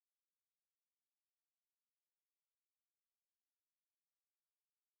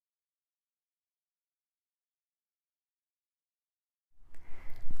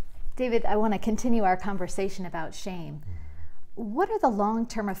David, I want to continue our conversation about shame. What are the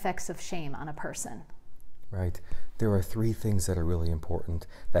long-term effects of shame on a person? Right. There are three things that are really important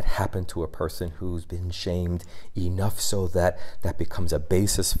that happen to a person who's been shamed enough so that that becomes a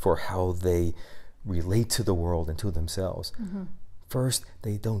basis for how they relate to the world and to themselves. First,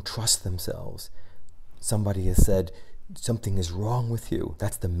 they don't trust themselves. Somebody has said, something is wrong with you.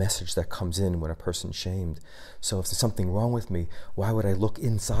 That's the message that comes in when a person's shamed. So if there's something wrong with me, why would I look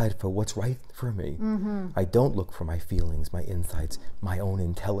inside for what's right for me? I don't look for my feelings, my insights, my own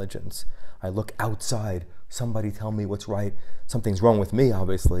intelligence. I look outside. Somebody tell me what's right. Something's wrong with me,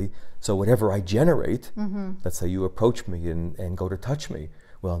 obviously. So whatever I generate, let's say you approach me and go to touch me.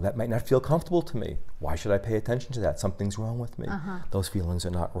 Well, that might not feel comfortable to me. Why should I pay attention to that? Something's wrong with me. Those feelings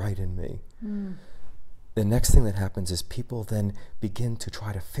are not right in me. The next thing that happens is people then begin to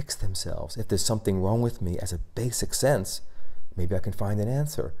try to fix themselves. If there's something wrong with me as a basic sense, maybe I can find an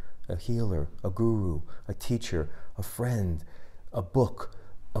answer. A healer, a guru, a teacher, a friend, a book,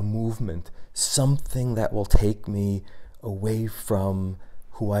 a movement, something that will take me away from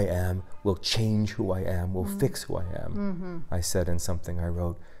who I am, will change who I am, will fix who I am. I said in something I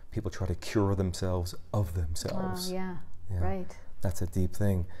wrote, people try to cure themselves of themselves. Oh, yeah, right. That's a deep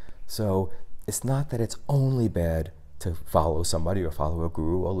thing. So it's not that it's only bad to follow somebody or follow a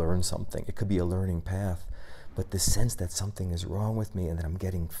guru or learn something. It could be a learning path. But the sense that something is wrong with me and that I'm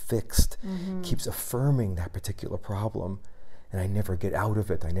getting fixed keeps affirming that particular problem. And I never get out of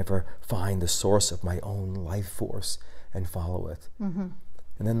it. I never find the source of my own life force and follow it.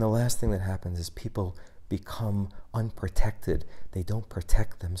 And then the last thing that happens is people become unprotected. They don't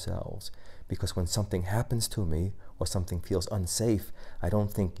protect themselves. Because when something happens to me or something feels unsafe, I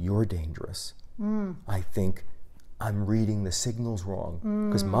don't think you're dangerous. I think I'm reading the signals wrong.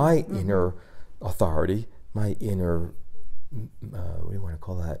 Because my inner authority, my inner, what do you want to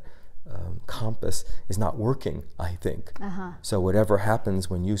call that, compass is not working, I think. So whatever happens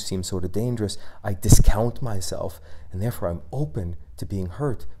when you seem sort of dangerous, I discount myself, and therefore I'm open to being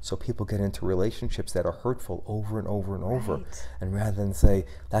hurt. So people get into relationships that are hurtful over and over and over. And rather than say,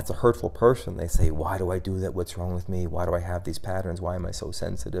 that's a hurtful person, they say, why do I do that? What's wrong with me? Why do I have these patterns? Why am I so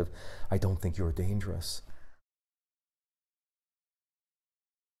sensitive? I don't think you're dangerous.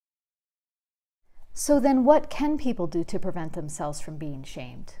 So then what can people do to prevent themselves from being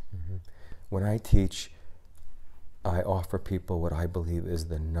shamed? When I teach, I offer people what I believe is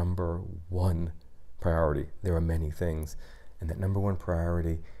the #1 priority. There are many things, and that #1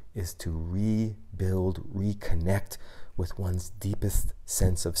 priority is to rebuild, reconnect with one's deepest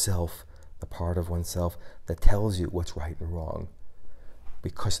sense of self, the part of oneself that tells you what's right and wrong.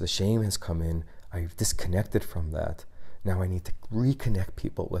 Because the shame has come in, I've disconnected from that. Now I need to reconnect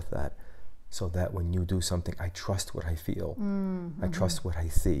people with that, so that when you do something, I trust what I feel. I trust what I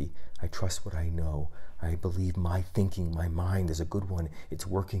see. I trust what I know. I believe my thinking, my mind is a good one. It's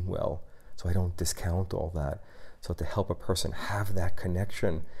working well. So I don't discount all that. So to help a person have that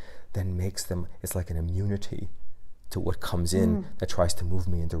connection then makes them, it's like an immunity to what comes in that tries to move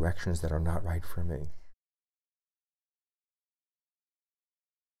me in directions that are not right for me.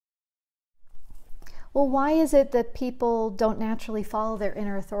 Well, why is it that people don't naturally follow their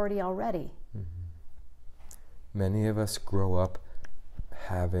inner authority already? Many of us grow up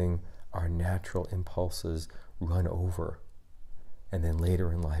having our natural impulses run over, and then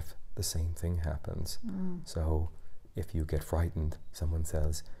later in life the same thing happens. So if you get frightened, someone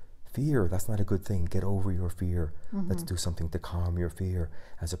says, fear, that's not a good thing, get over your fear. Let's do something to calm your fear,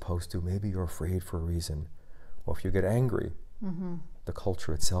 as opposed to maybe you're afraid for a reason. Or if you get angry, the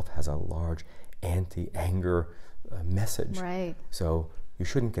culture itself has a large anti-anger message. So you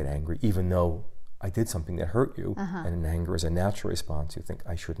shouldn't get angry, even though I did something that hurt you, and in anger is a natural response. You think,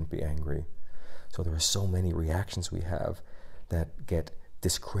 I shouldn't be angry. So there are so many reactions we have that get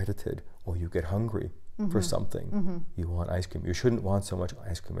discredited, or you get hungry for something. You want ice cream. You shouldn't want so much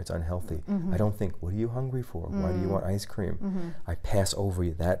ice cream, it's unhealthy. I don't think, what are you hungry for? Why do you want ice cream? I pass over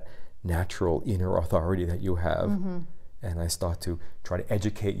that natural inner authority that you have, and I start to try to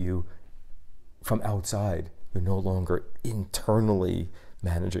educate you from outside. You're no longer internally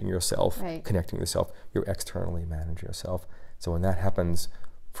managing yourself, connecting yourself, you're externally managing yourself. So when that happens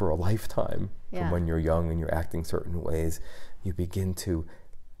for a lifetime, from when you're young and you're acting certain ways, you begin to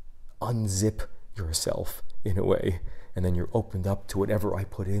unzip yourself in a way, and then you're opened up to whatever I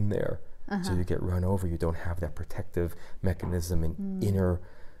put in there. So you get run over. You don't have that protective mechanism and inner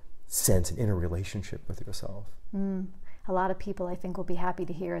sense and inner relationship with yourself. A lot of people, I think, will be happy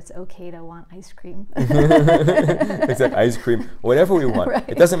to hear it's okay to want ice cream. Exactly, ice cream, whatever we want.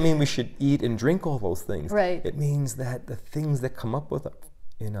 It doesn't mean we should eat and drink all those things. It means that the things that come up with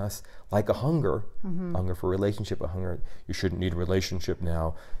in us, like a hunger, hunger for relationship, a hunger, you shouldn't need a relationship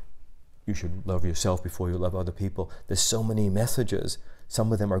now, you should love yourself before you love other people. There's so many messages.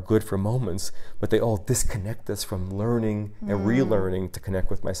 Some of them are good for moments, but they all disconnect us from learning and relearning to connect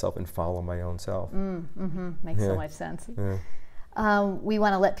with myself and follow my own self. Makes so much sense. We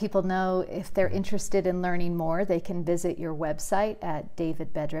want to let people know if they're interested in learning more, they can visit your website at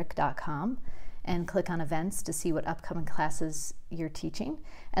davidbedrick.com and click on events to see what upcoming classes you're teaching.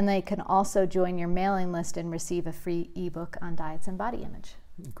 And they can also join your mailing list and receive a free ebook on diets and body image.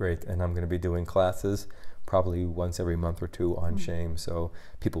 Great, and I'm going to be doing classes probably once every month or two on shame, so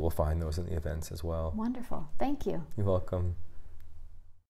people will find those in the events as well. Wonderful, thank you. You're welcome.